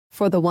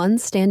for the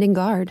ones standing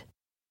guard,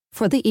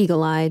 for the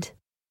eagle-eyed,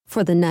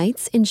 for the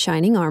knights in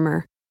shining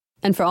armor,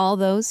 and for all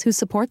those who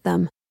support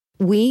them.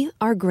 We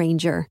are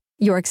Grainger,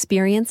 your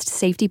experienced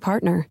safety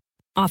partner,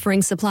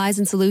 offering supplies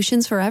and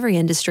solutions for every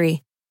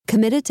industry,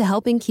 committed to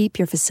helping keep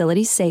your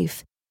facilities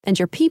safe and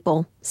your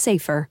people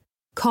safer.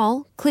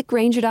 Call,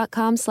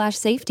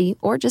 clickgrainger.com/safety,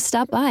 or just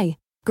stop by.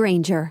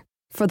 Grainger,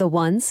 for the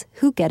ones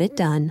who get it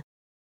done.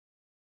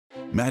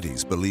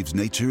 Maddie's believes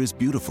nature is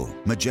beautiful,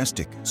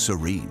 majestic,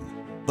 serene.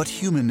 But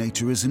human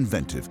nature is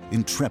inventive,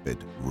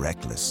 intrepid,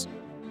 reckless.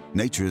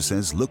 Nature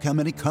says, look how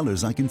many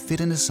colors I can fit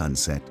in a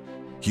sunset.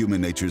 Human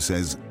nature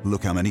says,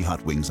 look how many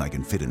hot wings I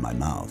can fit in my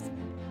mouth.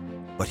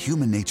 But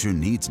human nature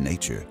needs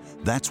nature.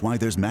 That's why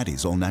there's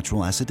Maddie's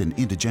all-natural acid and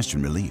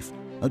indigestion relief,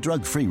 a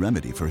drug-free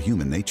remedy for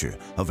human nature,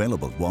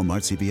 available at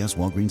Walmart, CVS,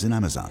 Walgreens, and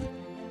Amazon.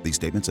 These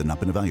statements have not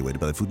been evaluated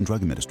by the Food and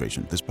Drug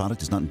Administration. This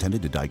product is not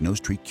intended to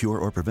diagnose, treat, cure,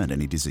 or prevent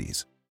any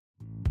disease.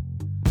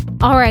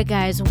 All right,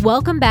 guys,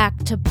 welcome back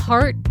to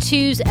part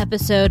 2's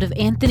episode of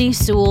Anthony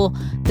Sowell,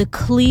 the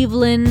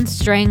Cleveland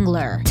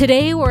Strangler.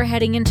 Today, we're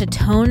heading into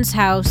Tone's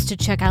house to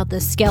check out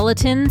the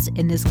skeletons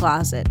in his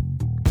closet.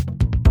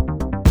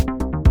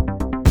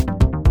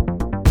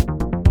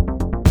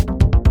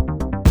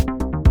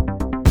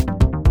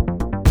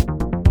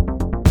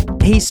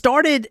 He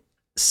started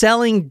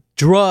selling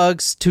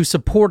drugs to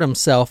support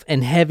himself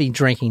and heavy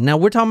drinking. Now,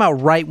 we're talking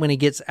about right when he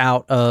gets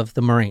out of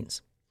the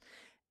Marines.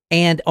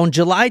 And on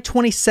July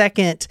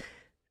 22nd,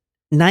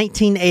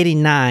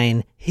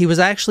 1989, he was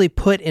actually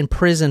put in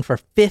prison for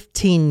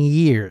 15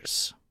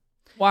 years.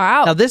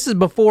 Wow. Now, this is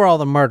before all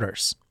the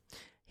murders.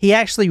 He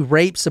actually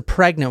rapes a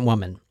pregnant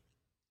woman.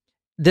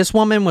 This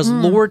woman was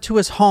lured to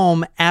his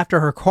home after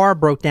her car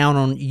broke down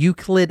on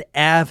Euclid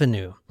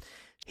Avenue.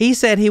 He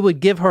said he would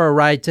give her a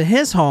ride to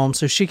his home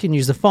so she can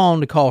use the phone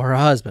to call her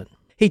husband.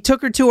 He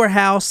took her to her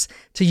house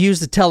to use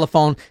the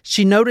telephone.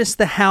 She noticed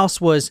the house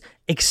was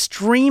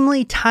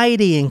extremely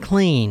tidy and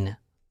clean.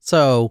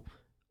 So,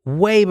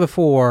 way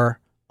before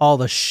all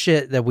the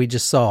shit that we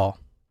just saw.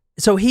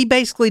 So, he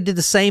basically did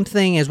the same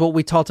thing as what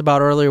we talked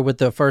about earlier with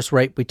the first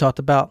rape we talked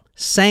about.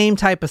 Same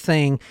type of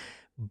thing.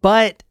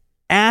 But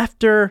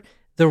after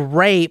the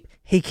rape,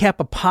 he kept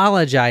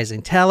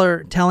apologizing,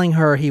 telling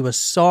her he was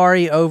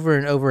sorry over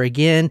and over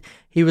again.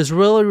 He was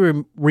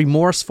really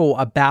remorseful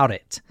about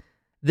it.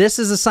 This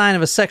is a sign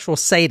of a sexual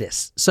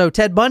sadist. So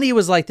Ted Bundy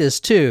was like this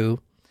too.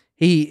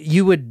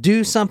 You would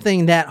do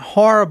something that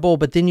horrible,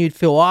 but then you'd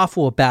feel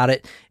awful about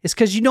it. It's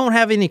because you don't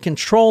have any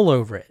control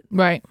over it.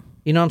 Right.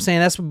 You know what I'm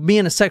saying? That's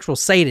being a sexual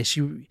sadist.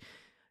 You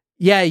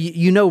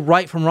know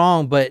right from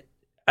wrong, but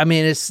I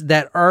mean, it's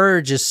that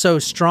urge is so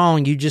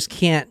strong, you just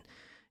can't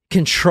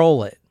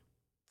control it.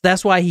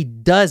 That's why he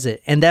does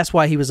it, and that's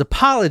why he was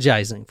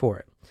apologizing for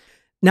it.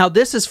 Now,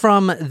 this is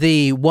from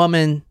the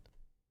woman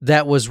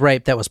that was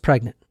raped, that was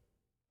pregnant.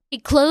 He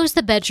closed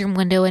the bedroom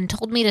window and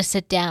told me to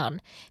sit down.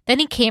 Then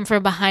he came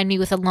from behind me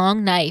with a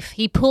long knife.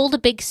 He pulled a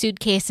big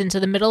suitcase into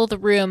the middle of the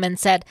room and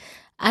said,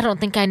 "I don't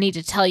think I need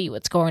to tell you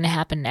what's going to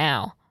happen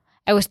now."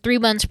 I was 3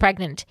 months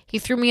pregnant. He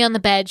threw me on the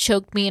bed,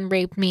 choked me, and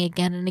raped me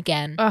again and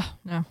again. Oh,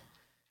 no.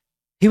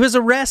 He was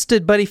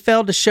arrested, but he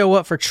failed to show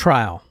up for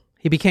trial.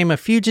 He became a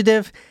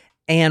fugitive,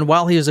 and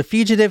while he was a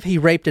fugitive, he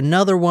raped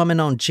another woman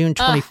on June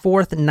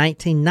 24th,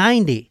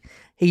 1990.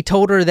 He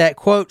told her that,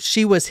 quote,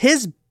 she was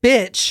his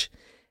bitch,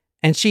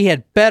 and she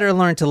had better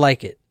learn to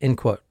like it, end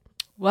quote.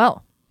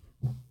 Well.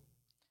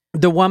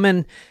 The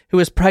woman who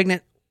was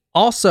pregnant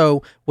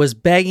also was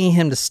begging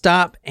him to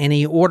stop, and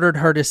he ordered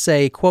her to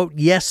say, quote,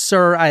 "Yes,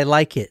 sir, I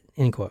like it,"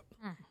 end quote.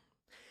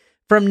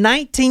 From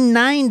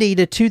 1990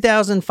 to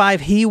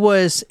 2005, he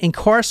was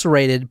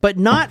incarcerated, but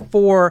not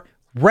for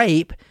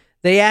rape.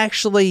 They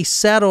actually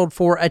settled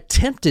for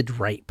attempted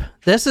rape.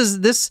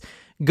 This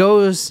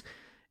goes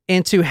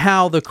into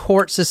how the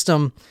court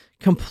system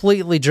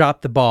completely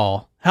dropped the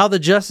ball, how the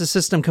justice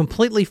system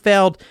completely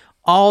failed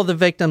all the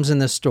victims in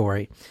this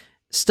story.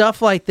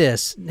 Stuff like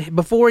this.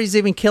 Before he's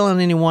even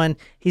killing anyone,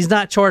 he's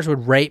not charged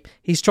with rape.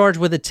 He's charged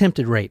with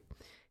attempted rape.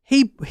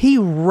 He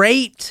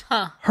raped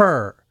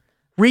her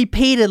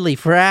repeatedly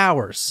for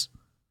hours.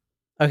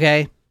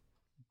 Okay?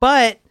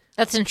 But...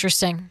 That's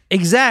interesting.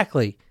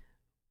 Exactly.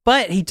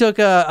 But he took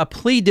a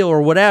plea deal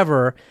or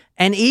whatever,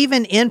 and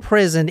even in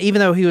prison, even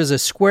though he was a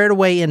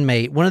squared-away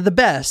inmate, one of the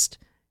best,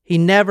 he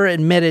never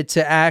admitted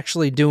to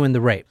actually doing the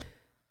rape.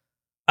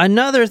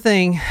 Another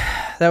thing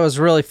that was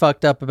really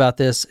fucked up about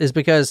this is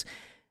because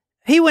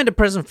he went to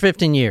prison for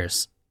 15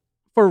 years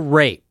for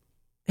rape.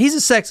 He's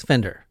a sex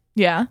offender.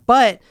 Yeah.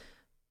 But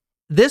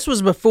this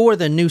was before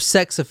the new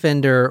sex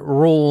offender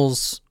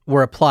rules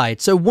were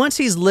applied. So once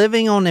he's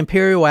living on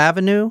Imperial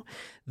Avenue,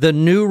 the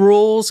new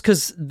rules,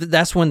 because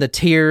that's when the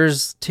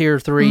tiers, tier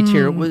 3,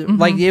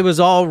 like it was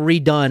all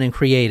redone and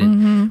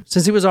created.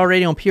 Since he was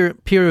already on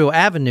Imperial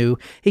Avenue,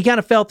 he kind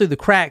of fell through the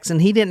cracks,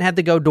 and he didn't have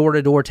to go door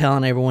to door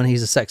telling everyone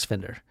he's a sex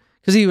offender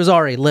because he was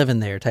already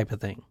living there type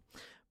of thing.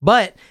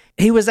 But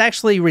he was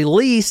actually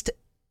released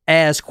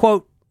as,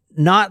 quote,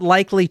 not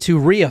likely to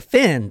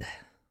reoffend,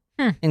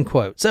 end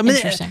quote. So I mean,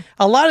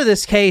 a lot of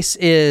this case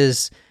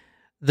is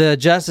the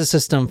justice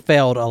system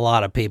failed a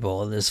lot of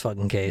people in this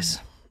fucking case,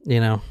 you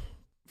know.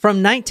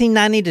 From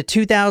 1990 to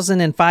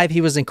 2005,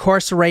 he was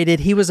incarcerated.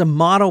 He was a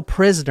model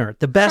prisoner,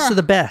 the best of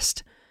the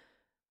best.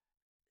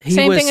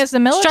 Same thing as the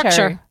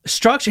military.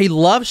 Structure. He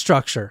loved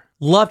structure.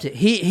 Loved it.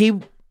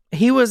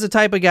 He was the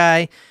type of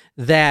guy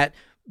that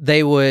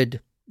they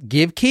would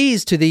give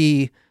keys to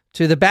the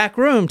back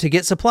room to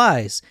get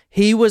supplies.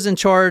 He was in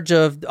charge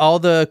of all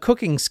the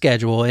cooking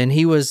schedule, and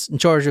he was in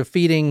charge of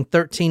feeding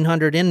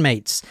 1,300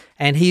 inmates,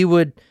 and he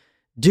would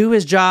do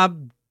his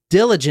job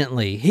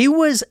diligently. He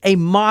was a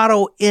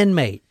model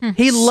inmate.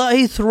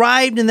 He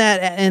thrived in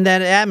that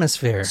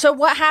atmosphere. So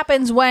what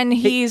happens when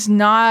he's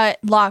not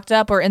locked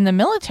up or in the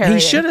military? He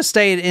should have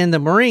stayed in the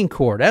Marine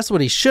Corps. That's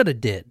what he should have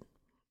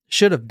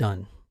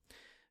done.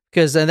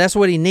 Because that's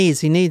what he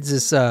needs. He needs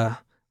this.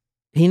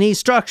 He needs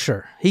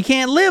structure. He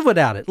can't live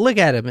without it. Look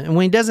at him. And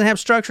when he doesn't have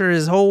structure,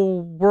 his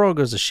whole world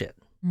goes to shit.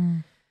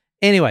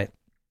 Anyway,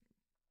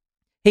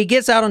 he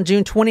gets out on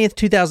June 20th,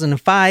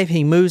 2005.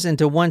 He moves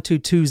into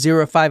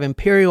 12205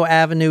 Imperial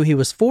Avenue. He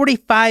was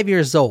 45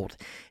 years old.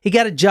 He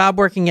got a job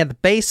working at the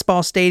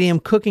baseball stadium,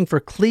 cooking for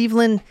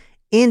Cleveland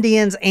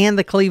Indians and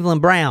the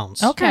Cleveland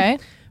Browns. Okay.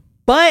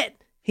 But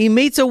he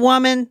meets a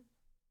woman,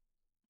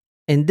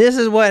 and this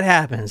is what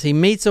happens. He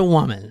meets a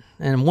woman,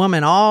 and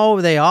women,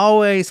 they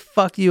always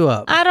fuck you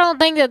up. I don't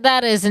think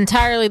that is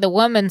entirely the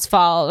woman's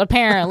fault.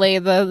 Apparently,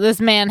 this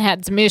man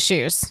had some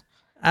issues.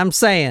 I'm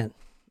saying,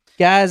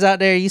 guys out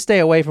there, you stay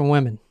away from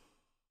women.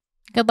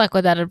 Good luck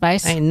with that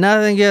advice. Ain't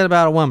nothing good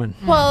about a woman.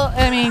 Well,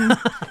 I mean...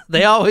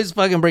 They always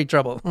fucking breed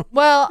trouble.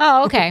 Well...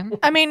 Oh, okay.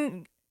 I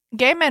mean,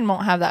 gay men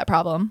won't have that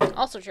problem.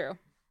 Also true.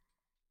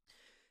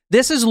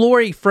 This is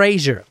Lori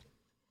Frazier.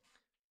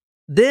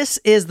 This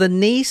is the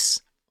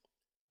niece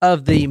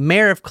of the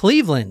mayor of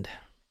Cleveland.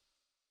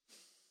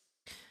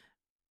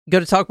 Go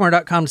to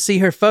talkmore.com to see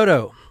her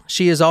photo.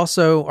 She is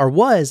also, or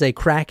was, a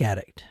crack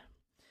addict.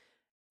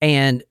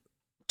 And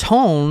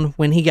Tone,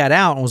 when he got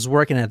out and was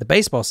working at the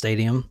baseball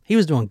stadium, he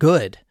was doing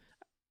good.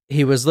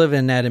 He was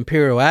living at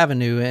Imperial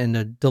Avenue in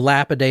the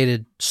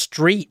dilapidated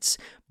streets,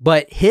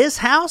 but his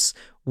house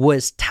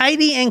was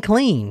tidy and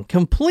clean,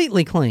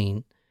 completely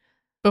clean.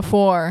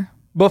 Before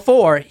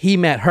he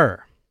met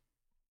her.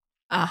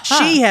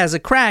 She has a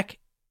crack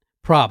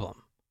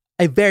problem,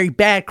 a very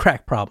bad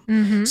crack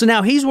problem. So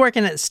now he's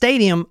working at the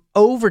stadium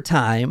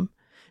overtime,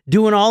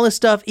 doing all this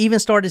stuff, even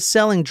started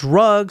selling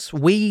drugs,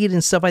 weed,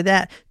 and stuff like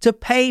that to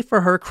pay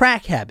for her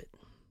crack habit,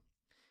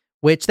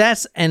 which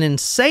that's an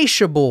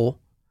insatiable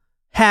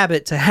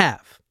habit to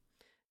have.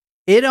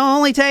 It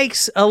only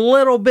takes a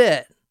little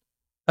bit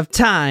of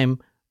time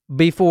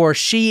before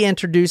she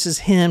introduces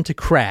him to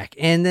crack,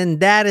 and then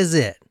that is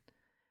it.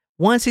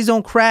 Once he's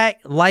on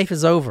crack, life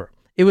is over.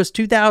 It was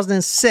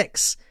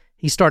 2006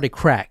 he started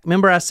crack.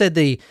 Remember I said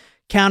the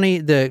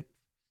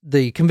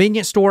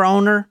convenience store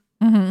owner,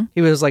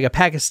 he was like a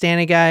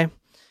Pakistani guy.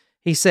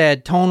 He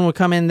said Tone would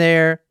come in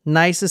there,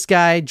 nicest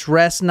guy,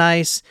 dressed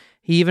nice.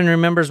 He even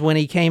remembers when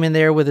he came in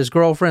there with his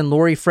girlfriend,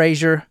 Lori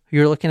Frazier, who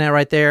you're looking at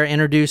right there,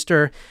 introduced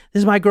her.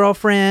 This is my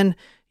girlfriend.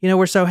 You know,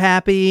 we're so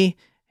happy.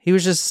 He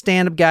was just a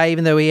stand-up guy,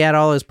 even though he had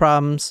all his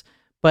problems.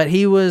 But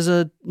he was,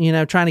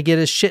 trying to get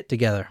his shit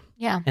together.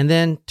 Yeah. And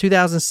then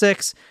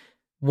 2006,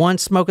 one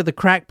smoke of the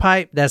crack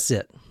pipe, that's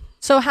it.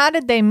 So how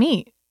did they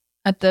meet?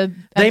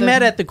 They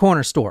met at the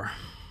corner store.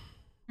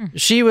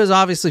 She was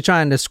obviously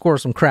trying to score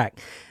some crack.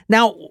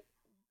 Now,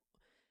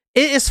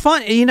 it's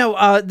fun.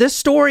 This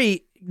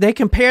story, they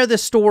compare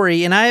this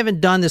story, and I haven't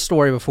done this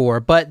story before,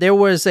 but there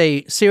was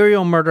a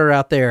serial murderer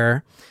out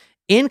there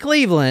in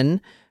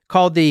Cleveland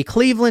called the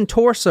Cleveland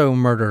Torso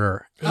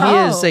Murderer. He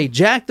is a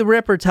Jack the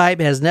Ripper type,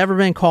 has never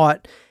been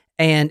caught.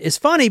 And it's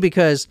funny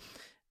because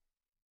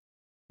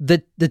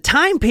the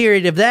time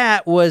period of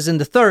that was in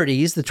the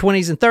 30s, the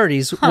 20s and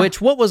 30s, which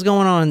what was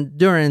going on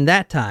during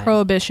that time?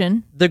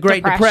 Prohibition. The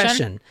Great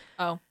Depression.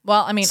 Oh,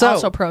 well, I mean,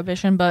 also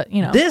Prohibition, but,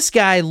 This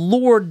guy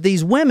lured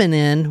these women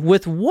in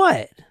with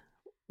what?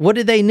 What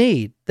did they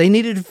need? They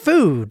needed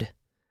food.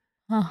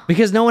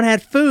 Because no one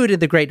had food in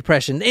the Great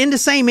Depression in the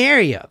same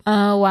area.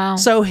 Oh, wow.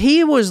 So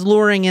he was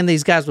luring in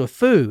these guys with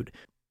food.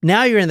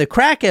 Now you're in the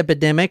crack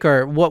epidemic,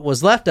 or what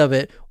was left of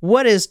it.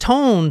 What is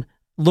Tone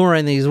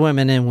luring these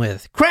women in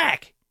with?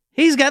 Crack.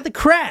 He's got the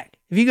crack.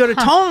 If you go to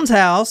Tone's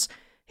house,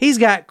 he's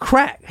got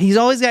crack. He's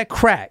always got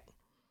crack.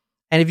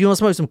 And if you want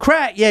to smoke some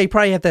crack, yeah, you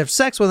probably have to have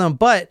sex with him,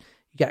 but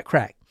you got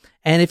crack.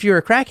 And if you're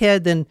a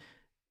crackhead, then,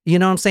 you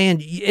know what I'm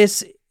saying?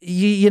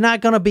 You're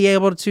not going to be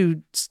able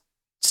to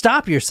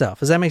stop yourself.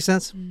 Does that make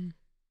sense?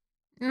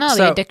 No,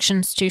 the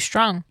addiction's too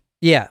strong.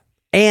 Yeah.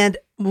 And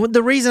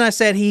the reason I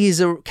said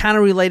he's kind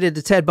of related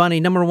to Ted Bundy,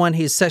 number one,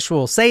 he's a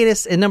sexual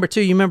sadist. And number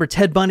two, you remember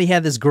Ted Bundy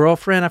had this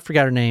girlfriend. I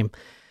forgot her name.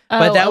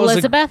 But that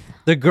Elizabeth? Was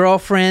the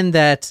girlfriend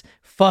that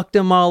fucked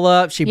him all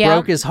up. She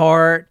broke his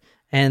heart.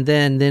 And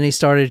then he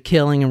started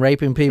killing and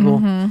raping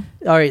people. All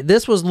right.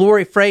 This was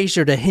Lori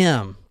Frazier to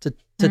him,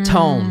 to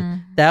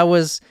Tone. That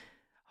was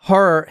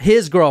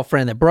his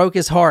girlfriend that broke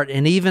his heart.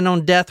 And even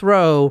on death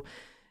row,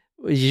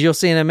 you'll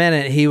see in a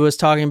minute, he was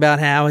talking about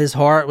how his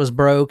heart was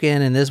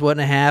broken and this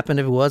wouldn't have happened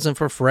if it wasn't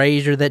for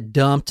Frazier that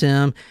dumped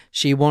him.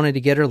 She wanted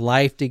to get her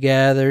life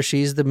together.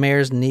 She's the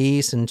mayor's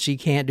niece and she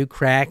can't do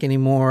crack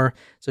anymore,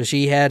 so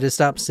she had to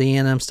stop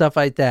seeing him, stuff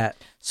like that.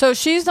 So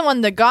she's the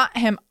one that got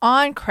him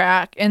on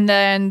crack, and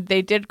then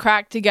they did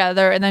crack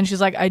together, and then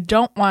she's like, I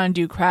don't want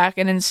to do crack.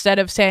 And instead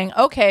of saying,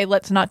 okay,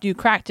 let's not do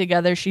crack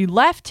together, she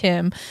left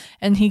him,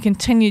 and he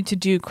continued to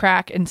do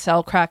crack and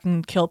sell crack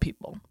and kill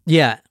people.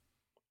 Yeah.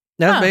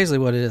 That's basically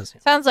what it is.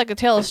 Sounds like a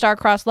tale of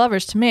star-crossed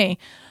lovers to me.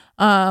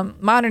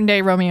 Modern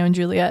day Romeo and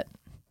Juliet.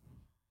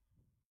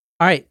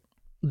 All right.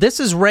 This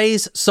is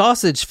Ray's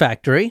Sausage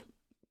Factory,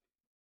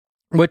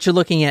 what you're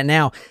looking at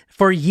now.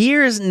 For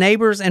years,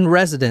 neighbors and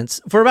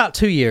residents, for about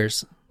 2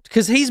 years,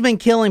 because he's been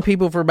killing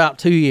people for about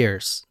 2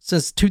 years.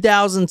 Since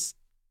 2000,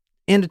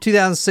 into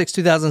 2006,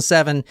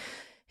 2007,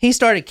 he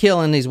started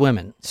killing these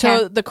women.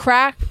 So the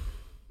crack,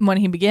 when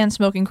he began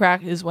smoking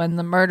crack, is when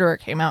the murderer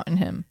came out in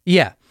him.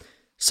 Yeah.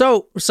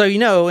 So you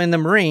know, in the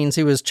Marines,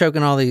 he was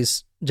choking all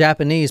these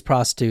Japanese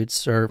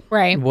prostitutes or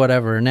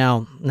whatever.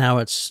 Now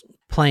it's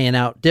playing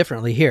out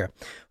differently here.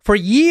 For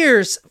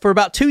years, for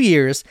about 2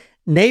 years,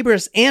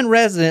 neighbors and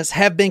residents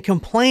have been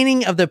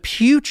complaining of the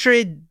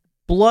putrid,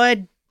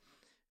 blood,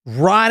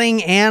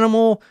 rotting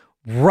animal,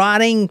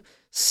 rotting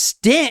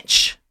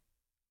stench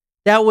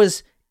that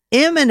was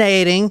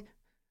emanating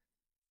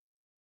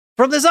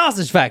from the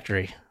sausage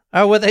factory.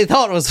 Or what they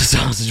thought was a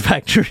sausage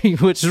factory,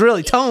 which is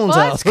really Tone's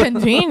house. That's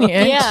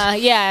convenient.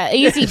 Yeah.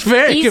 Easy,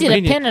 very easy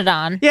convenient to pin it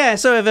on. Yeah,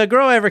 so if a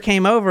girl ever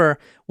came over,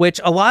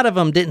 which a lot of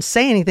them didn't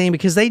say anything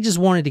because they just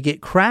wanted to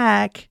get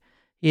crack,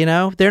 you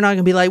know, they're not going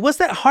to be like, what's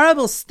that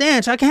horrible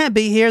stench? I can't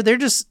be here.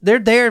 They're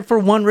there for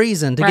one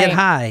reason, to get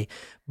high.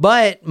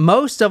 But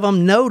most of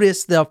them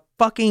noticed the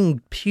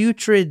fucking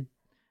putrid,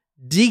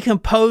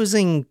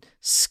 decomposing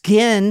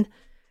skin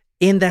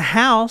in the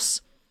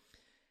house.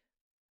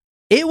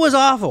 It was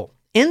awful.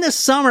 In the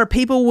summer,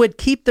 people would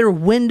keep their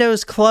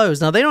windows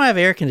closed. Now, they don't have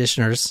air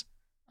conditioners.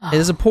 It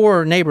is a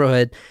poor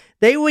neighborhood.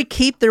 They would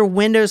keep their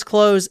windows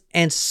closed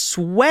and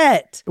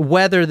sweat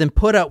rather than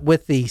put up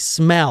with the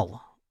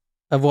smell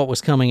of what was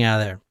coming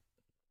out of there.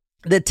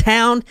 The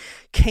town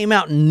came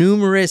out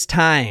numerous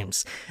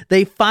times.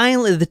 The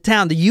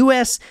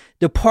U.S.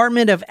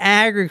 Department of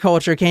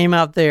Agriculture came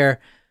out there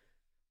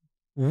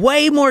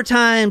way more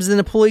times than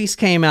the police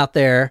came out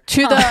there.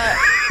 To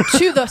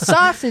the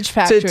sausage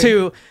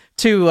factory.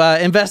 To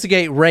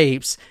investigate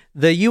rapes.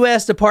 The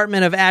U.S.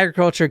 Department of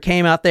Agriculture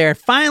came out there and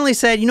finally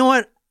said, you know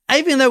what?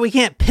 Even though we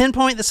can't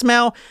pinpoint the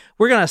smell,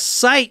 we're going to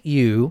cite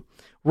you,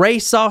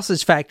 Ray's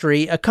Sausage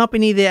Factory, a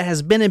company that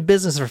has been in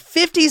business for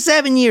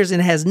 57 years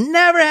and has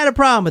never had a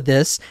problem with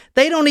this.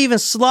 They don't even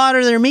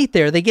slaughter their meat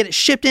there. They get it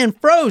shipped in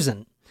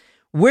frozen.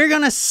 We're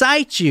going to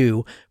cite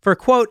you for,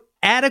 quote,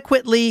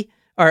 adequately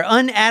or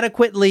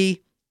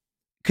inadequately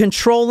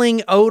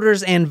controlling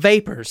odors and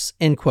vapors,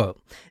 end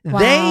quote.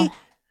 Wow.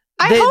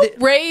 I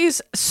hope Ray's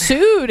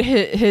sued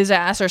his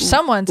ass or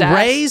someone's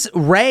ass.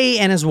 Ray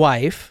and his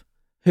wife,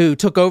 who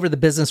took over the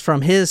business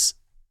from his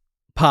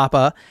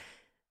papa,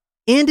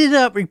 ended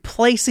up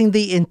replacing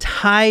the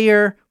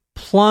entire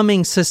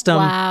plumbing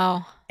system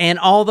and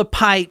all the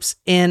pipes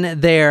in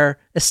their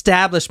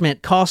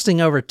establishment,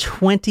 costing over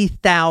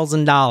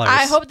 $20,000.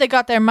 I hope they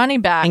got their money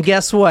back. And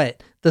guess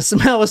what? The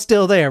smell was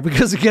still there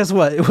because guess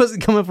what? It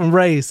wasn't coming from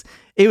Ray's.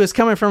 It was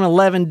coming from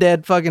 11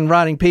 dead fucking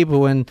rotting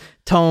people in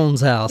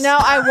Tone's house. Now,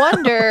 I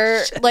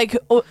wonder,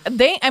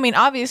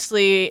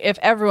 obviously, if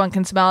everyone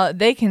can smell it,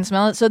 they can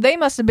smell it. So they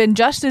must have been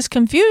just as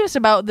confused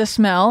about the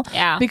smell.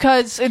 Yeah.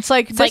 Because it's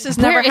like, this has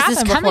never happened before.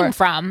 Where is this coming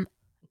from?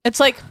 It's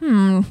like, you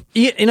know,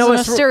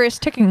 it's a mysterious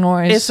ticking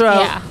noise. It's, some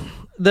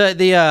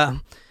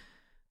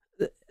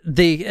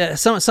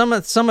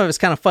of it's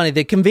kind of funny.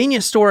 The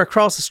convenience store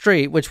across the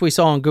street, which we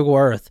saw on Google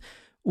Earth,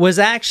 was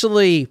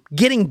actually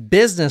getting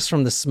business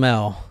from the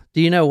smell. Do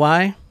you know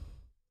why?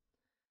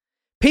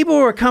 People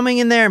were coming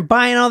in there and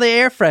buying all the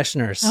air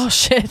fresheners. Oh,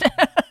 shit.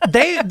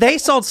 They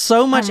sold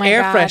so much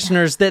air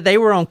fresheners that they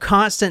were on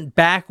constant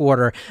back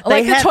order.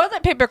 Like the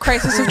toilet paper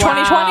crisis of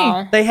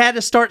 2020. They had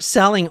to start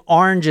selling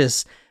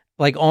oranges,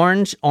 like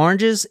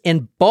oranges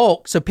in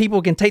bulk, so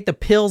people can take the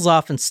pills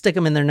off and stick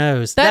them in their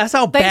nose. That's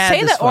how bad they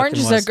say this that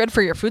oranges was. are good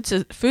for your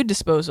food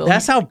disposal.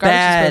 That's how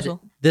bad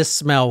this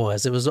smell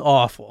was. It was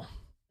awful.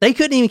 They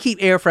couldn't even keep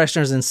air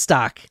fresheners in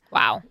stock.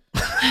 Wow.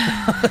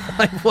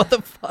 Like, what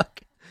the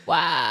fuck?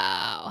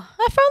 Wow.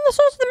 I found the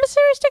source of the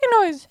mysterious ticking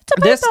noise. It's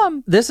a pipe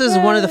bomb. This is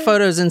one of the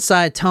photos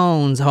inside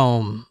Tone's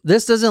home.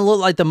 This doesn't look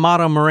like the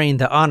Model Marine,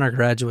 the honor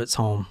graduate's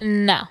home.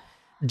 No.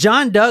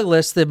 John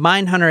Douglas, the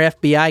Mindhunter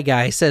FBI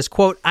guy, says,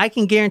 quote, I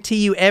can guarantee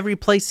you every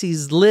place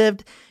he's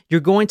lived, you're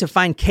going to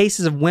find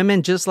cases of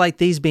women just like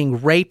these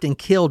being raped and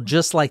killed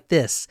just like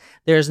this.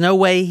 There's no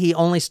way he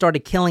only started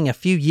killing a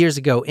few years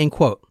ago, end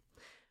quote.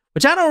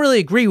 Which I don't really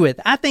agree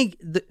with. I think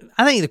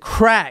the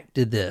crack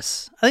did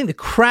this. I think the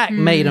crack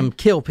made him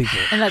kill people.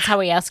 And that's how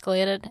he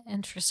escalated.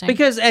 Interesting.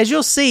 Because as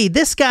you'll see,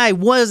 this guy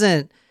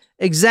wasn't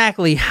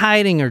exactly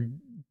hiding or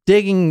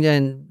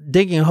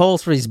digging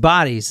holes for these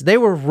bodies. They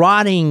were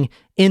rotting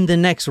in the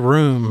next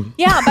room.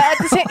 Yeah, but at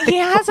the same, he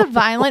has a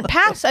violent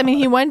past. I mean,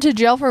 he went to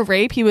jail for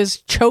rape. He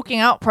was choking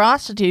out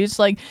prostitutes.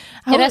 Like,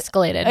 it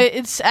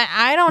escalated.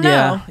 I don't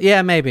know.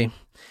 Yeah, maybe.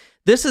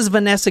 This is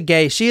Vanessa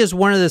Gay. She is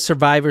one of the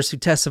survivors who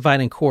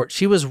testified in court.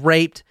 She was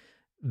raped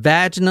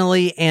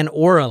vaginally and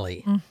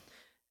orally.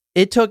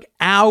 It took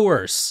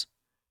hours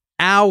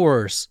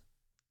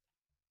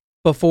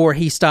before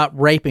he stopped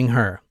raping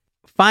her.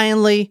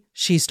 Finally,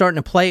 she's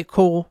starting to play it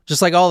cool.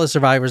 Just like all the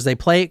survivors, they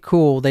play it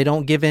cool. They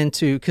don't give in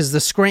to, because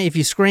if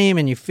you scream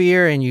and you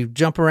fear and you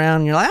jump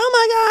around and you're like, oh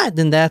my God,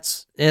 then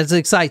it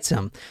excites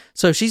him.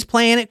 So she's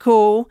playing it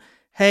cool.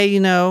 Hey,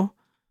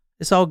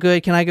 it's all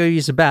good. Can I go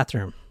use the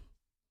bathroom?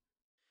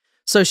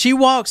 So she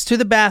walks to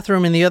the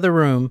bathroom in the other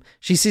room.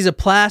 She sees a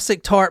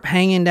plastic tarp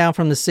hanging down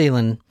from the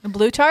ceiling. A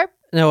blue tarp?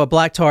 No, a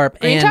black tarp.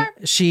 Green tarp?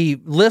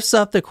 She lifts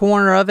up the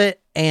corner of it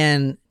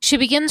and she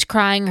begins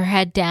crying, her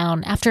head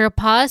down. After a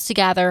pause to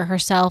gather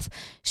herself,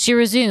 she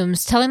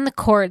resumes, telling the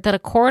court that a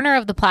corner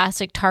of the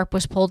plastic tarp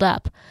was pulled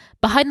up.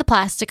 Behind the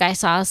plastic, I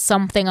saw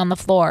something on the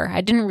floor.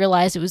 I didn't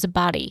realize it was a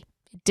body.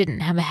 It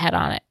didn't have a head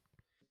on it.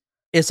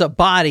 It's a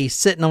body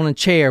sitting on a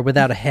chair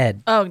without a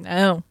head. Oh,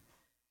 no.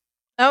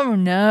 Oh,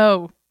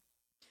 no.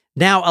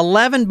 Now,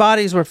 11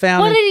 bodies were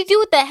found. What did he do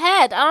with the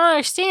head? I don't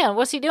understand.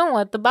 What's he doing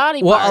with the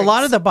body parts? Well, a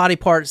lot of the body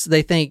parts,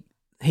 they think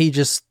he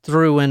just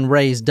threw in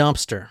Ray's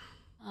dumpster.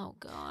 Oh,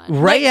 God.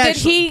 Ray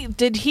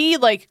did he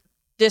like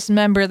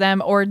dismember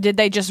them, or did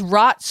they just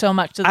rot so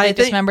much that they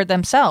dismembered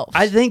themselves?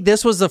 I think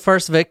this was the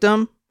first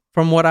victim,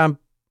 from what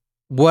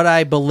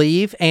I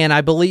believe, and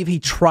I believe he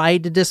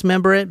tried to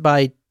dismember it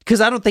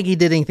because I don't think he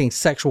did anything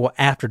sexual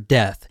after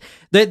death.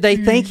 They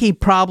think he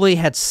probably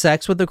had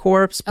sex with the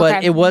corpse,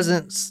 but it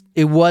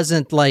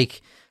wasn't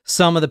like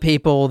some of the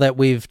people that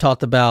we've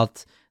talked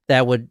about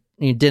that would,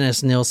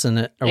 Dennis Nielsen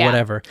or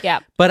whatever. Yeah.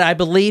 But I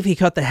believe he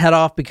cut the head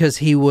off because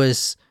he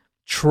was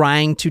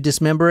trying to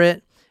dismember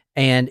it.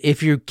 And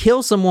if you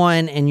kill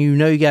someone and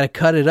you got to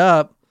cut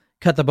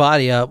the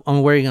body up,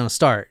 where are you going to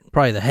start?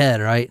 Probably the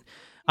head, right?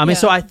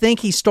 So I think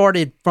he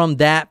started from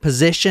that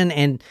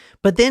position,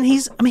 but then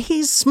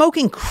he's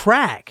smoking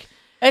crack.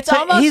 It's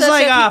almost he's as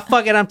like,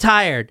 fuck it, I'm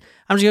tired.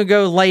 I'm just gonna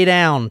go lay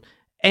down,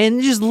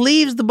 and just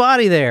leaves the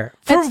body there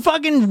for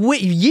fucking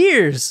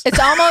years. It's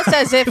almost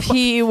as if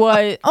he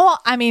was. Oh,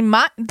 I mean,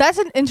 that's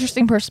an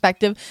interesting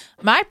perspective.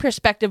 My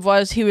perspective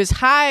was he was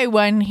high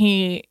when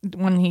he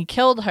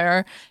killed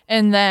her,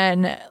 and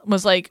then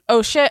was like,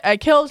 oh shit, I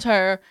killed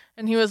her,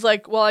 and he was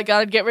like, well, I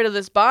gotta get rid of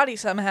this body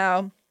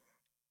somehow.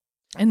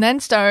 And then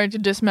started to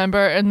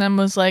dismember, and then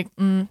was like,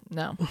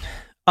 no.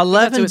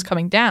 11 it was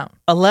coming down.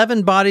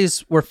 11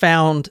 bodies were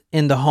found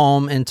in the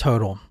home in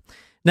total.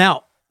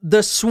 Now,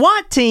 the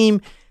SWAT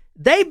team,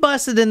 they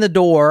busted in the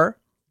door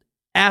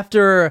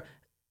after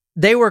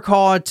they were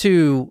called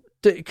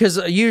because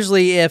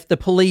usually if the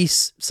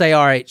police say,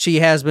 all right, she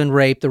has been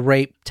raped, the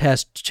rape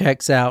test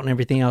checks out and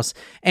everything else.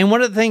 And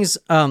one of the things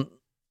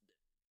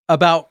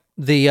about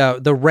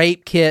the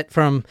rape kit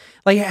from,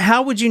 like,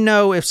 how would you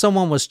know if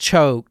someone was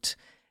choked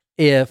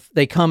if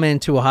they come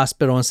into a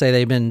hospital and say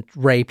they've been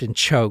raped and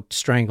choked,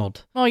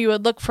 strangled? Well, you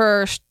would look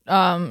for,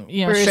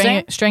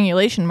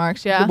 strangulation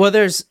marks, yeah.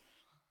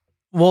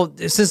 Well,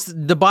 since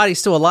the body's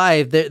still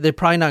alive, they're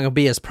probably not going to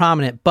be as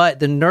prominent. But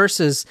the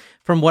nurses,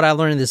 from what I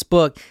learned in this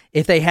book,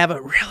 if they have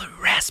a really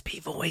raspy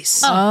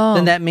voice,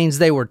 then that means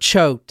they were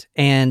choked,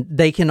 and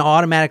they can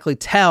automatically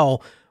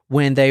tell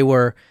when they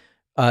were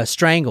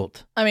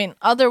strangled. I mean,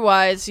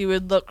 otherwise, you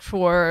would look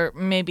for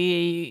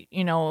maybe,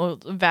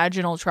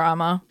 vaginal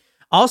trauma.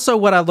 Also,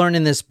 what I learned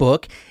in this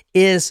book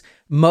is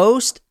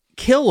most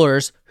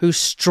killers who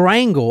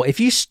strangle, if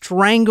you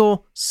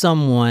strangle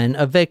someone,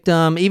 a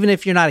victim, even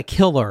if you're not a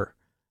killer,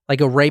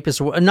 like a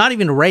rapist, not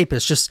even a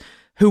rapist, just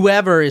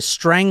whoever is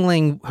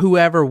strangling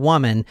whoever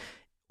woman,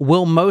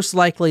 will most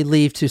likely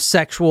lead to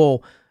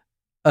sexual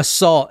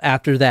assault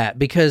after that,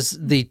 because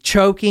the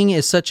choking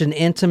is such an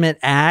intimate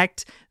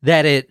act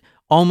that it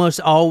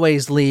almost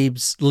always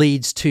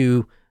leads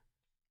to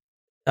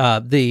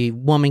the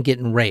woman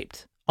getting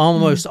raped.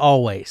 Almost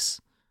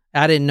always.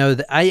 I didn't know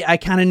that. I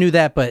kind of knew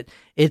that, but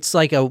it's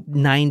like a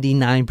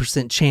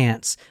 99%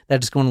 chance that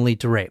it's going to lead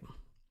to rape.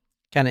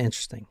 Kind of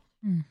interesting.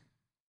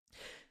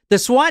 The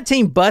SWAT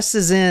team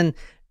busts in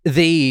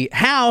the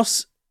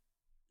house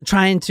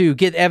trying to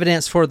get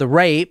evidence for the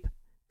rape.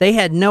 They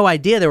had no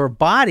idea there were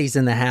bodies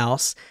in the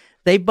house.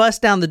 They bust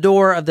down the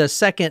door of the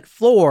second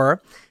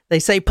floor. They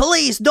say,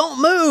 police,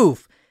 don't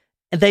move.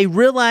 And they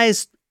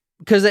realized,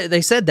 because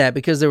they said that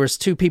because there was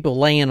two people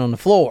laying on the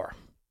floor.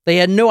 They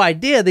had no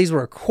idea these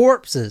were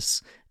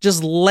corpses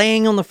just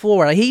laying on the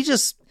floor. Like,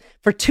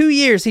 for 2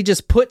 years, he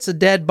just puts a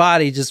dead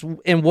body just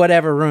in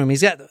whatever room.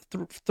 He's got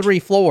 3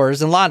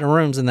 floors and a lot of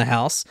rooms in the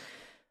house.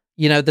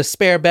 The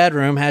spare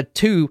bedroom had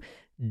 2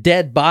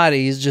 dead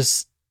bodies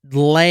just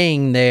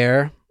laying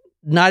there,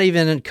 not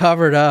even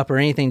covered up or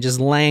anything, just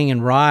laying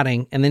and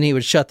rotting. And then he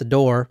would shut the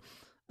door.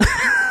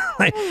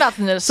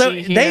 Nothing to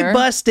see here. They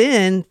bust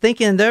in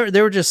thinking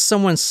they were just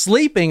someone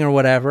sleeping or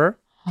whatever.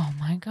 Oh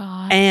my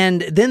God.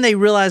 And then they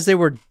realized they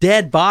were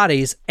dead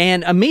bodies.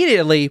 And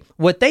immediately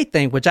what they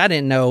think, which I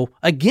didn't know,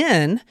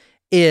 again,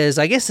 is,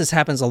 I guess this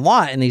happens a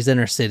lot in these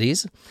inner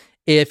cities.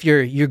 If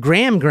your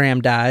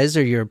gram dies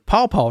or your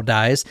paw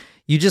dies,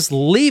 you just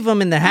leave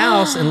them in the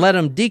house and let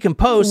them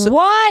decompose.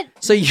 What?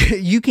 So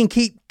you can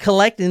keep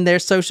collecting their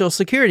social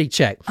security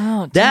check.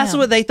 Oh, That's damn.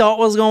 what they thought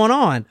was going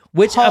on,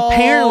 which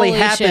apparently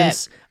Holy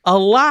happens shit. a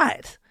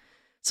lot.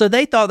 So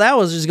they thought that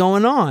was just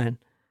going on.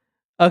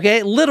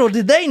 Okay, little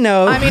did they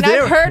know. I mean,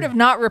 I've heard of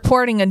not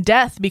reporting a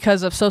death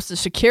because of Social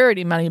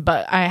Security money,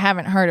 but I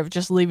haven't heard of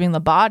just leaving the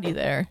body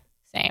there.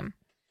 Same.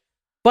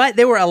 But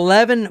there were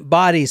 11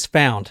 bodies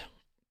found.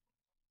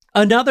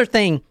 Another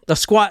thing, the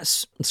SWAT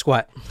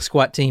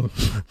team.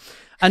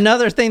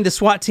 Another thing the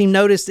SWAT team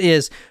noticed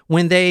is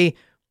when they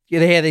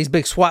had these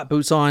big SWAT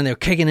boots on, they were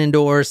kicking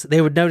indoors,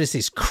 they would notice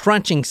these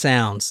crunching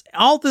sounds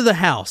all through the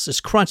house,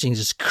 just crunching,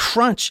 just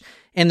crunch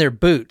in their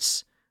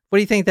boots. What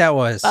do you think that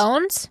was?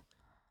 Bones?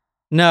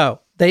 No,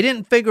 they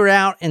didn't figure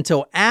out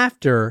until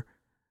after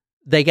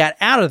they got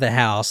out of the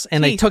house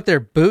and they took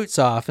their boots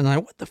off and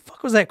like, what the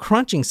fuck was that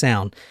crunching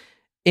sound?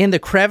 In the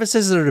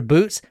crevices of the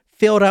boots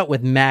filled up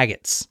with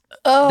maggots.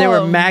 Oh. There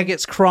were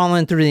maggots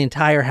crawling through the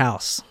entire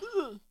house.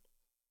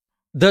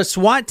 The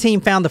SWAT team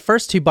found the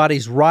first 2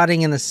 bodies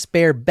rotting in the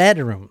spare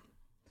bedroom.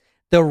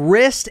 The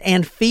wrist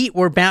and feet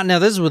were bound. Now,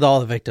 this is with all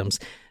the victims.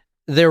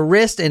 Their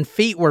wrist and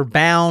feet were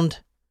bound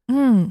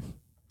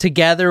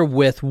together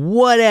with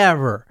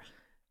whatever.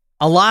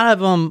 A lot of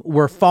them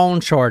were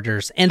phone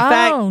chargers. In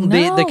fact,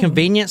 the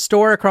convenience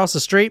store across the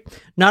street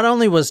not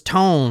only was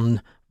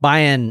Tone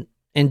buying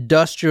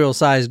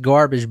industrial-sized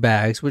garbage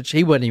bags, which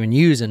he wasn't even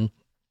using,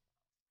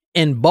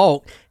 in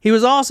bulk, he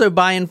was also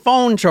buying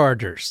phone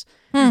chargers,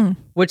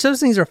 which those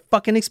things are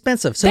fucking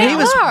expensive. So he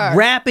was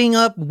wrapping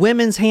up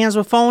women's hands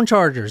with phone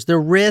chargers, their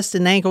wrists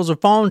and ankles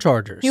with phone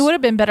chargers. You would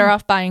have been better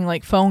off buying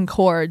like phone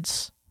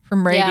cords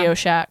from Radio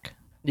Shack.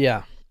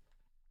 Yeah.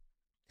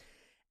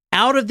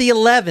 Out of the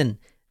 11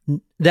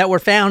 that were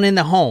found in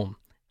the home,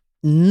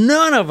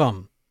 none of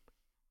them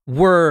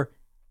were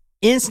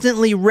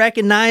instantly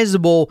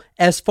recognizable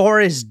as far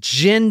as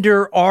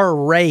gender or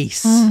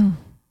race.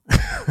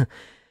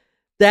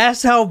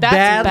 That's how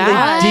badly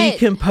bad.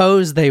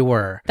 decomposed they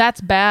were. That's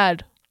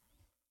bad.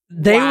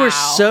 They were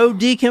so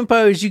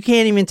decomposed, you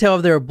can't even tell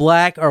if they were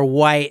black or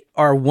white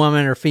or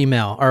woman or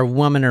female or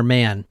woman or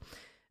man.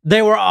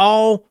 They were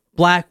all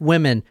black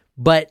women,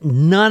 but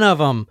none of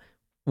them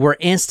were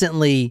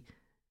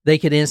they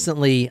could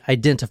instantly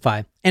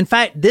identify. In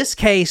fact, this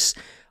case,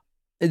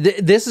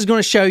 this is going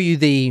to show you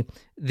the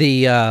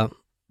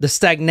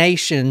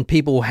stagnation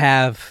people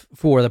have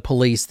for the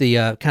police,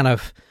 the kind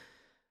of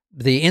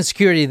the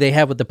insecurity they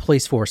have with the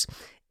police force.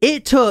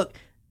 It took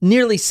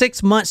nearly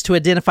 6 months to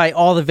identify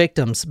all the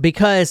victims but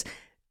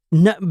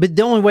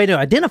the only way to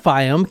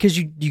identify them, because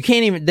you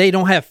can't even, they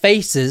don't have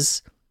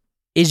faces,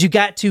 is you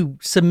got to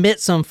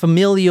submit some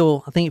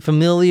familial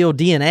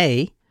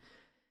DNA,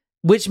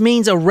 which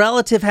means a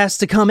relative has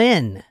to come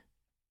in.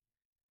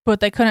 But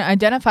they couldn't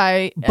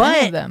identify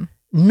any of them.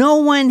 No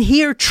one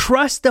here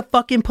trusts the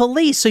fucking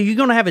police. So you're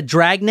going to have a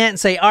dragnet and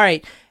say, all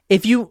right,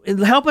 if you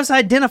help us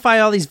identify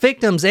all these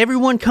victims,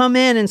 everyone come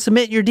in and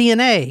submit your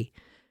DNA.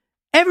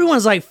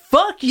 Everyone's like,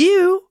 fuck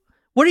you.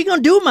 What are you going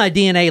to do with my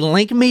DNA?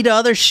 Link me to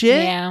other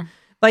shit? Yeah.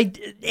 Like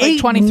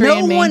 23andMe.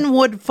 No one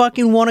would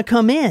fucking want to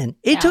come in.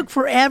 It took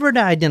forever to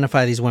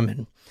identify these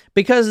women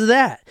because of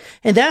that.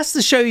 And that's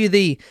to show you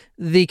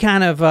the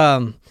kind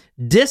of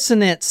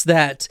dissonance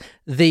that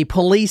the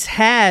police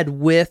had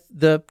with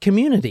the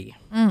community.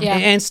 Yeah.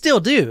 And still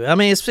do. I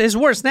mean, it's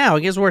worse now.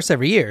 It gets worse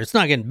every year. It's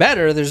not getting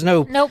better. There's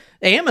no... Nope.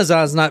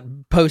 Amazon's not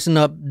posting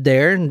up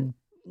there and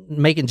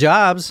making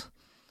jobs,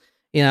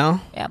 you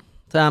know? Yeah.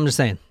 So I'm just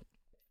saying.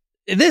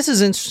 This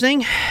is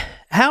interesting.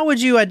 How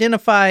would you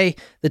identify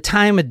the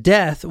time of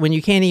death when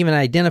you can't even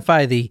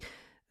identify the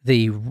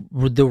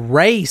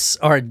race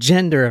or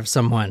gender of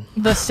someone?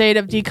 The state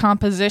of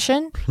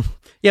decomposition?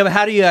 Yeah, but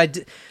how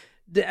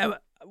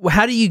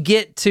do you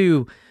get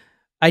to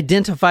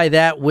identify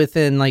that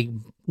within like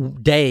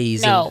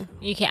days? No,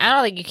 you can't. I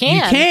don't think you can.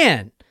 You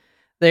can.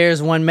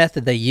 There's one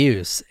method they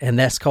use, and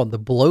that's called the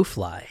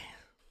blowfly.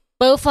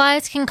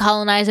 Blowflies can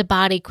colonize a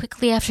body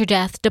quickly after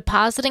death,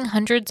 depositing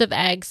hundreds of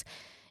eggs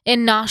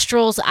in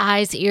nostrils,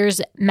 eyes, ears,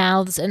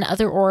 mouths, and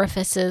other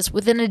orifices.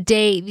 Within a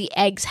day, the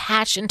eggs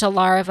hatch into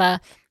larvae,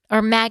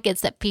 or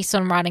maggots that feast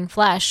on rotting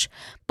flesh.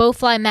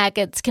 Blowfly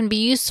maggots can be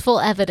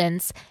useful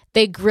evidence.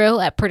 They grow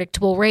at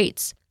predictable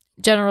rates.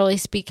 Generally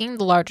speaking,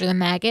 the larger the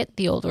maggot,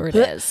 the older it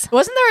is.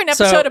 Wasn't there an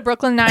episode of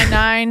Brooklyn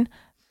Nine-Nine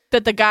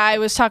that the guy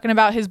was talking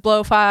about his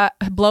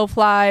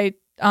blowfly?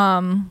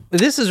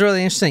 This is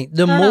really interesting.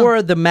 The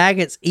more the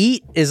maggots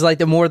eat is like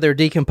the more they're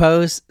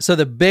decomposed. So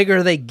the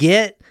bigger they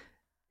get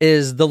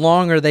is the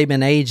longer they've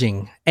been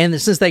aging.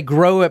 And since they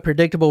grow at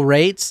predictable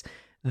rates,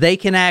 they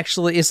can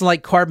actually, it's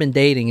like carbon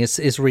dating.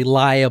 It's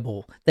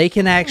reliable. They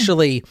can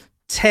actually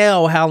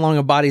tell how long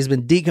a body's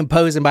been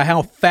decomposing by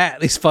how fat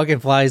these fucking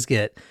flies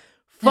get.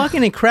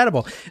 Fucking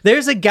incredible.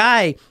 There's a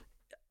guy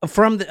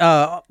from they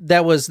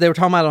were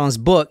talking about on his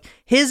book,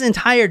 his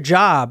entire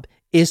job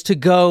is to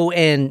go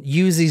and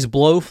use these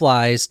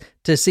blowflies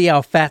to see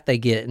how fat they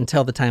get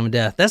until the time of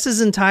death. That's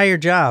his entire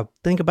job.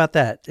 Think about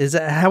that.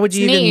 How would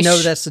you even know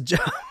that's a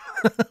job?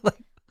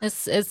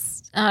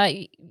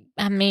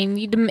 I mean,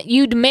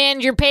 you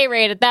demand your pay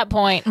rate at that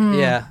point.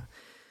 Yeah.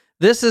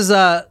 This is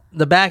the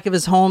back of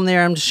his home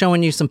there. I'm just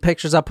showing you some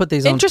pictures. I'll put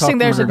these on Interesting,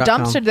 there's a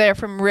talkmurder.com. dumpster there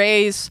from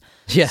Ray's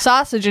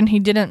sausage, and he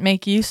didn't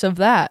make use of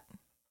that.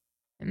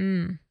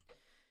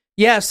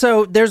 Yeah,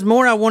 so there's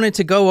more I wanted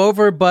to go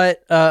over,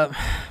 but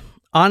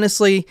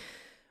honestly,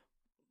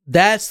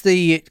 that's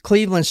the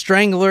Cleveland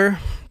Strangler.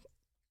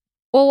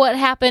 Well, what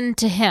happened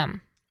to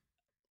him?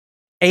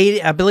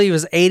 I believe it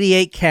was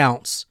 88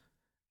 counts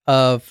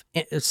of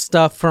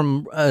stuff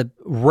from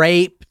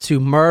rape to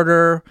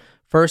murder,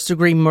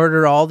 first-degree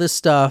murder, all this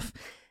stuff,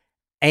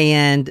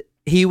 and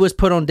he was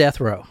put on death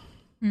row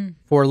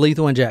for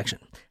lethal injection.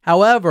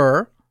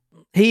 However,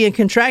 he had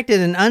contracted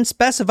an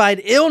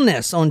unspecified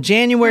illness on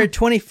January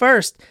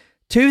 21st,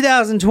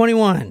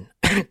 2021,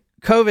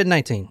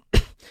 COVID-19.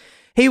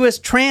 He was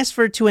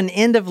transferred to an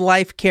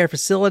end-of-life care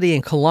facility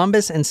in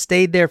Columbus and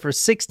stayed there for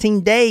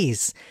 16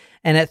 days.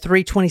 And at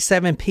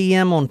 3:27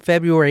 p.m. on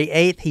February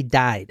 8th, he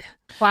died.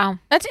 Wow.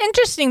 That's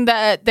interesting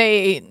that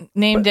they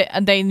named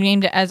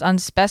it as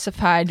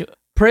unspecified.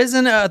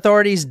 Prison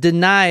authorities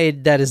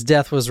denied that his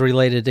death was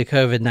related to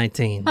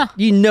COVID-19. Huh.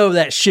 You know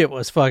that shit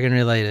was fucking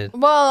related.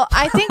 Well,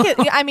 I think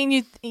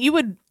you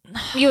would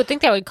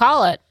think they would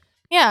call it.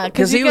 Yeah,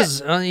 because he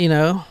was, I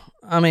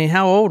mean,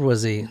 how old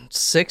was he?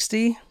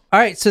 60? All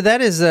right, so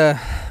that is a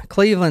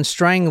Cleveland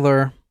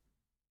Strangler,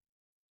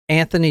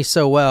 Anthony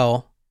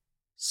Sowell.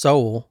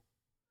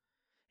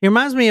 He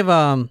reminds me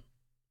of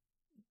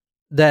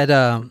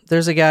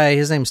there's a guy,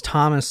 his name's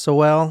Thomas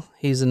Sowell.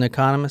 He's an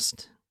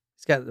economist.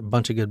 He's got a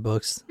bunch of good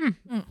books.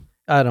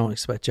 I don't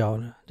expect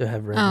y'all to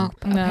have read them.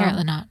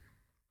 Apparently not.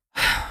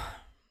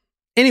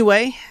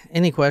 Anyway,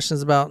 any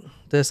questions about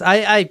this?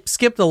 I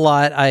skipped a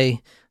lot.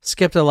 I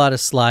skipped a lot of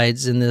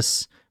slides in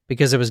this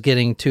because it was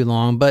getting too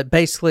long. But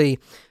basically,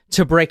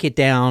 to break it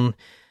down,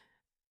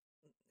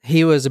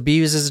 he was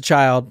abused as a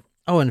child.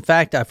 Oh, in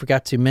fact, I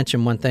forgot to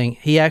mention one thing.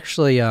 He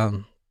actually,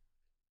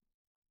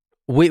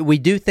 we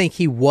do think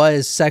he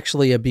was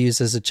sexually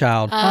abused as a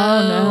child.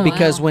 Oh, no.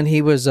 Because when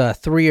he was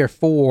 3 or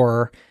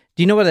 4,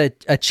 do you know what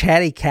a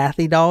Chatty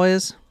Cathy doll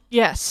is?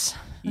 Yes.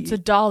 It's a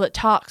doll that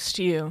talks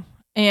to you.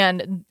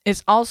 And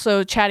it's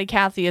also, Chatty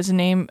Cathy is a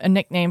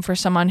nickname for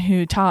someone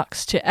who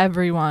talks to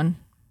everyone.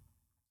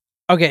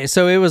 Okay,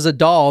 so it was a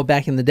doll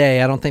back in the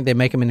day. I don't think they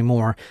make them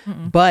anymore.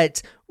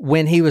 But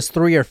when he was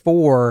 3 or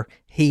 4,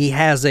 he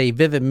has a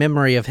vivid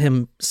memory of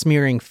him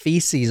smearing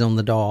feces on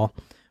the doll,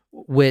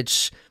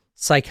 which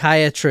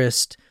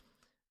psychiatrists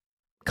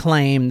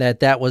claim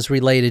that was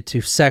related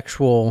to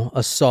sexual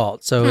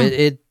assault. So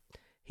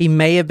he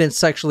may have been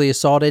sexually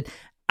assaulted.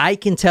 I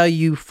can tell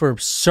you for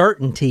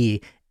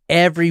certainty,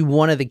 every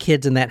one of the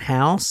kids in that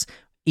house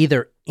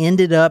either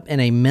ended up in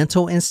a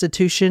mental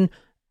institution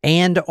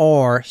and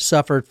or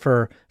suffered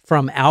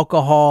from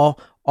alcohol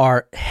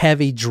or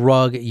heavy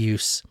drug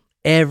use.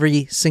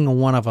 Every single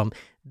one of them.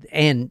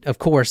 And of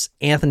course,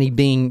 Anthony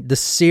being the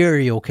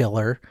serial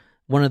killer,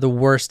 one of the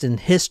worst in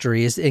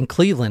history, is in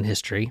Cleveland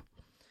history.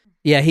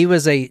 Yeah, he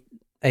was a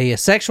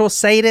sexual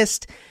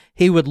sadist.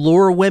 He would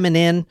lure women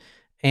in,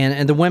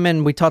 and the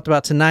women we talked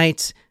about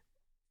tonight,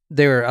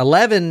 there are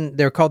 11,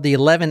 they're called the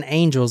 11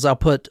 Angels. I'll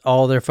put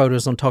all their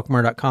photos on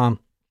talkmurder.com.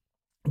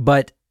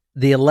 But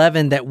the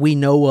 11 that we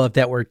know of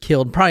that were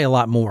killed, probably a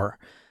lot more,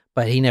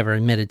 but he never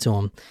admitted to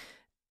them.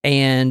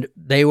 And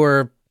they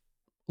were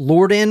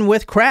lured in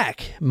with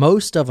crack.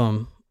 Most of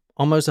them,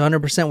 almost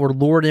 100%, were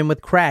lured in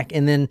with crack.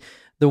 And then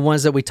the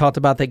ones that we talked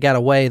about that got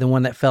away, the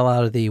one that fell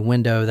out of the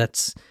window,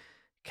 that's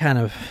kind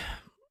of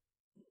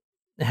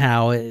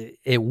how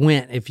it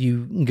went if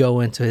you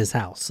go into his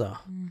house.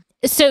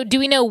 So do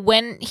we know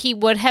when he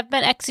would have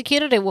been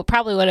executed? It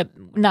probably would have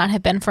not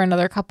have been for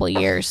another couple of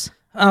years.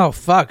 Oh,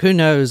 fuck. Who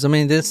knows? I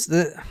mean, this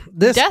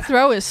death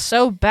row is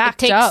so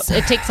backed up.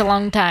 It takes a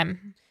long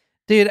time.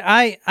 Dude,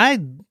 I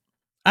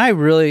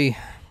really,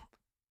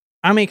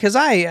 because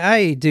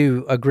I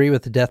do agree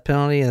with the death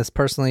penalty. That's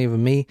personally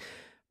even me.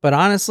 But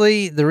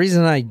honestly, the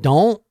reason I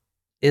don't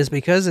is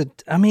because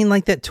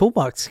like that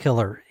toolbox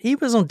killer, he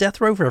was on death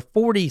row for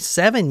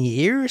 47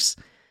 years.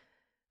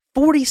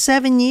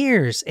 47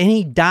 years, and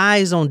he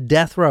dies on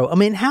death row. I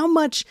mean, how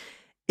much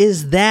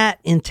is that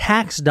in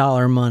tax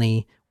dollar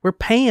money we're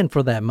paying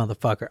for that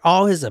motherfucker?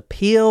 All his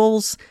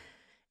appeals,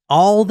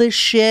 all this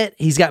shit.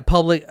 He's got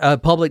public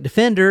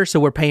defender, so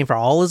we're paying for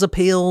all his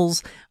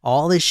appeals,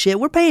 all this shit.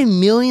 We're paying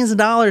millions of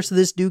dollars so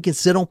this dude can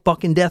sit on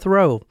fucking death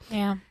row.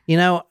 Yeah.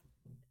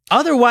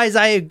 Otherwise,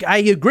 I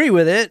agree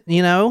with it,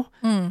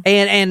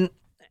 And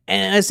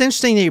it's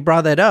interesting that you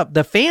brought that up.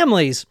 The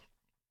families,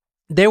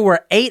 there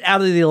were 8 out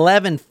of the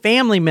 11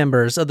 family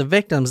members of the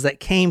victims that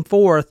came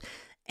forth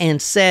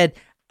and said,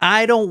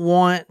 I don't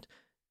want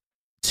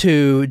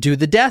to do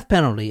the death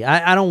penalty.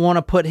 I don't want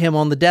to put him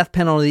on the death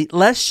penalty.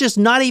 Let's just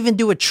not even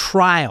do a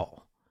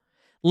trial.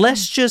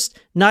 Let's just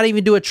not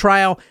even do a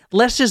trial.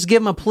 Let's just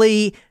give him a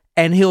plea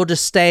and he'll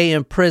just stay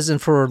in prison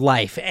for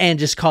life and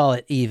just call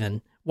it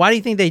even. Why do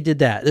you think they did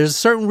that? There's a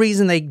certain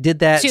reason they did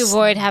that. To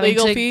avoid having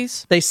Legal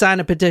fees? They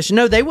signed a petition.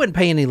 No, they wouldn't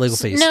pay any legal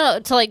fees. No,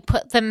 to like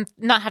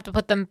not have to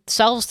put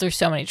themselves through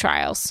so many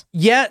trials.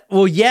 Yeah,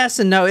 well, yes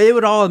and no. It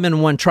would all have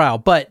been one trial,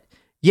 but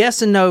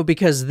yes and no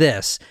because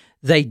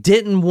they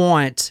didn't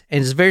want,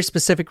 and it's a very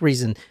specific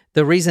reason.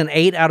 The reason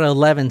 8 out of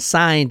 11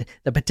 signed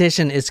the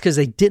petition is because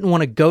they didn't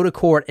want to go to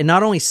court and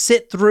not only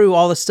sit through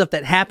all the stuff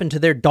that happened to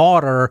their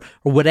daughter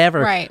or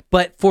whatever, right,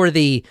 but for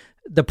the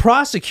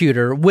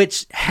prosecutor,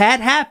 which had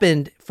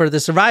happened for the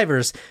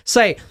survivors,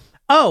 say,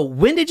 oh,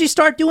 when did you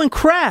start doing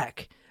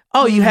crack?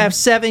 Oh, you have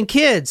 7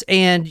 kids,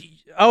 and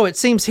oh, it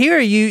seems here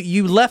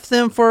you left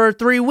them for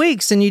 3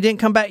 weeks and you didn't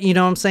come back. You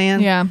know what I'm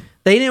saying? Yeah.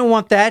 They didn't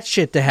want that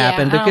shit to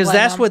happen because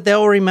that's what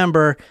they'll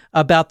remember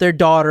about their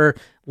daughter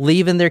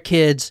leaving their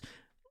kids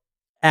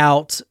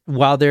out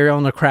while they're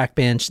on the crack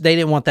bench. They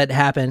didn't want that to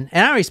happen,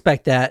 and I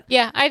respect that.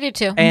 Yeah, I do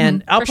too.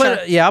 And I'll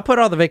put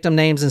all the victim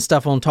names and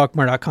stuff on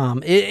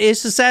talkmurder.com.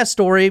 It's a sad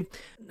story.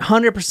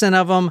 100%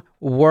 of them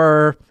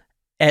were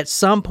at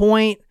some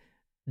point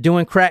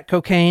doing crack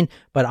cocaine,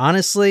 but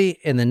honestly,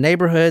 in the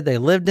neighborhood they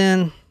lived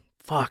in,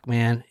 fuck,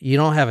 man, you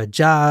don't have a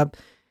job.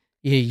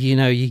 You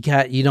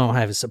don't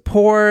have a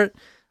support,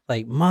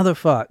 like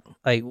motherfuck,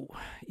 like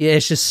yeah,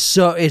 it's just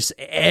it's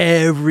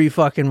every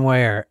fucking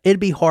where. It'd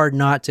be hard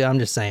not to. I'm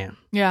just saying.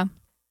 Yeah.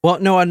 Well,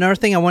 no, another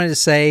thing I wanted to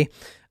say,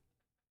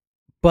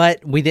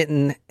 but we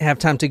didn't have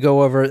time to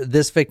go over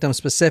this victim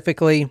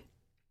specifically.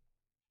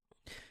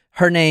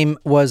 Her name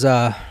was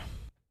Latundra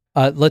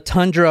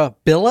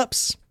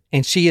Billups,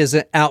 and she is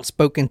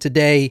outspoken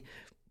today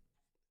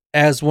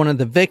as one of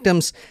the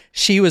victims.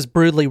 She was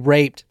brutally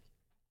raped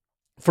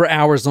for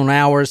hours on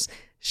hours.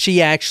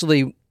 She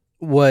actually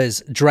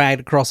was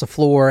dragged across the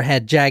floor,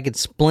 had jagged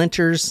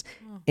splinters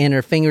in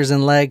her fingers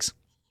and legs.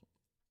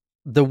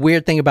 The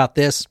weird thing about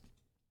this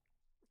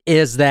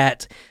is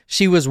that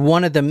she was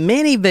one of the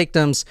many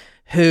victims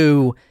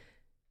who,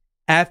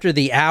 after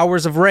the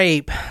hours of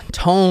rape,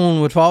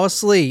 Tone would fall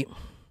asleep.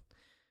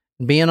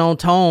 Being on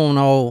Tone,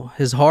 puts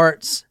his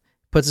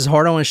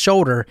heart on his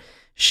shoulder.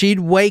 She'd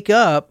wake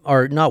up,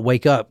 or not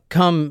wake up,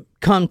 come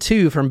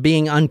to from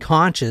being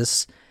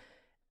unconscious,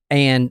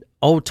 and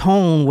old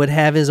Tone would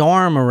have his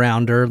arm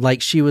around her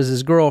like she was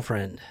his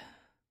girlfriend.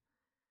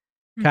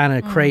 Kind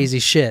of crazy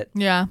shit.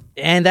 Yeah.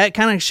 And that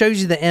kind of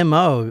shows you the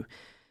MO.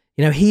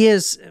 You know, he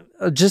is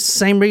just the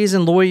same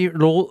reason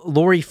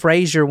Lori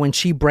Frazier, when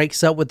she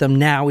breaks up with him,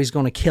 now he's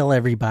going to kill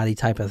everybody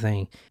type of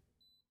thing.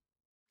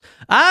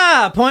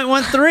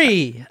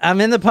 0.13.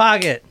 I'm in the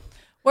pocket.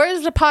 Where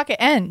does the pocket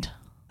end?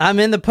 I'm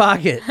in the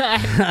pocket.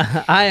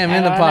 I am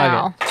in the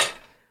pocket.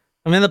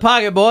 I'm in the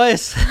pocket,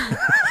 boys.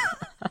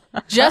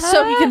 Just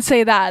so he can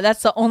say that.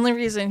 That's the only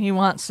reason he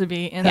wants to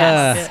be in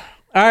that pocket.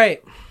 All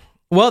right.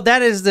 Well,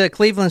 that is the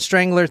Cleveland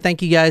Strangler.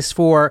 Thank you guys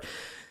for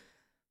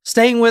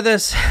staying with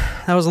us.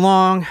 That was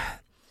long.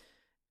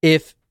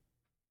 If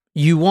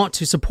you want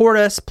to support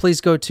us,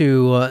 please go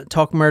to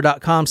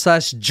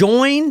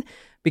talkmurder.com/join.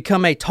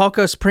 Become a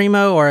Taco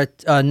Supremo or a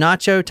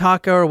Nacho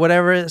Taco or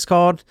whatever it's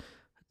called.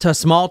 To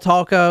Small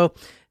Taco.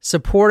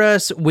 Support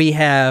us. We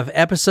have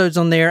episodes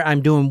on there.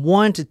 I'm doing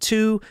 1 to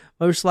 2,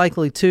 most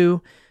likely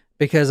 2,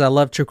 because I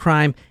love true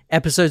crime.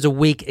 Episodes a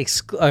week,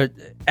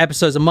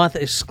 episodes a month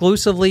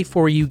exclusively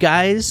for you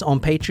guys on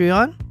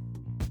Patreon.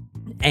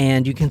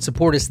 And you can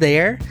support us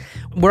there.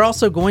 We're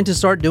also going to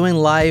start doing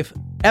live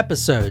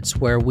episodes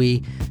where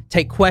we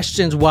take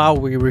questions while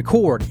we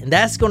record. And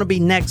that's going to be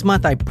next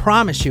month. I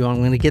promise you, I'm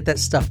going to get that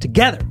stuff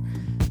together.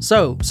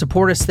 So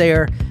support us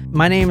there.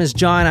 My name is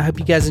John. I hope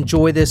you guys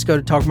enjoy this. Go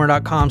to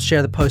talkmurder.com.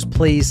 Share the post,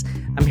 please.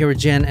 I'm here with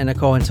Jen and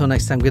Nicole. Until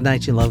next time, good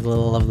night, you lovely,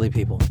 lovely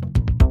people.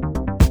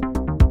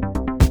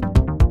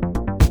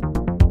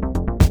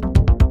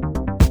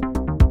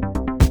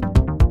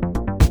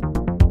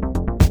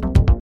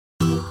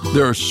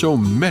 There are so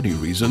many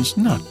reasons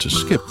not to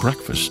skip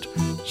breakfast.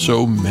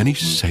 So many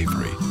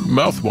savory,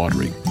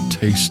 mouth-watering,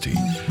 tasty,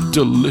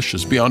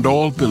 delicious beyond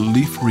all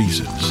belief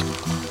reasons.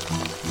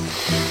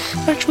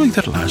 Actually,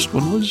 that last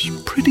one was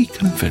pretty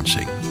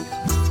convincing.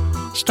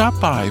 Stop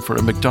by for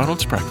a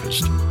McDonald's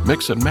breakfast.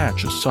 Mix and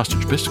match a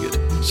sausage biscuit,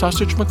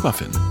 sausage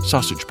McMuffin,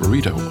 sausage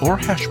burrito, or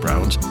hash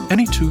browns,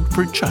 any two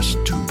for just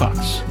 $2.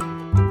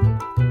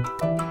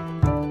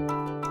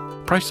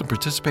 Price and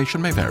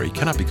participation may vary,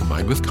 cannot be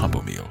combined with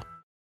combo meal.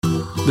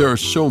 There are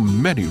so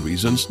many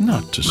reasons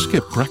not to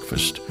skip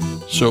breakfast.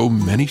 So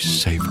many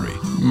savory,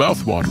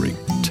 mouth-watering,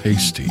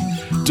 tasty,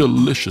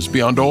 delicious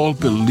beyond all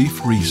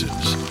belief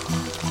reasons.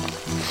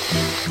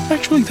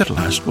 Actually, that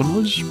last one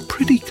was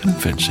pretty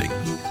convincing.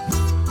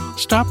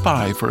 Stop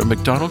by for a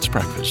McDonald's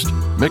breakfast.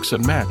 Mix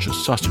and match a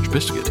sausage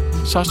biscuit,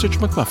 sausage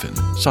McMuffin,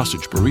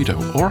 sausage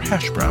burrito, or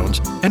hash browns,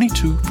 any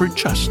two for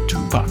just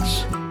 $2.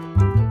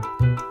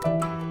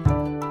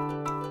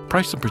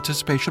 Price and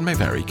participation may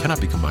vary,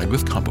 cannot be combined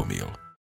with combo meal.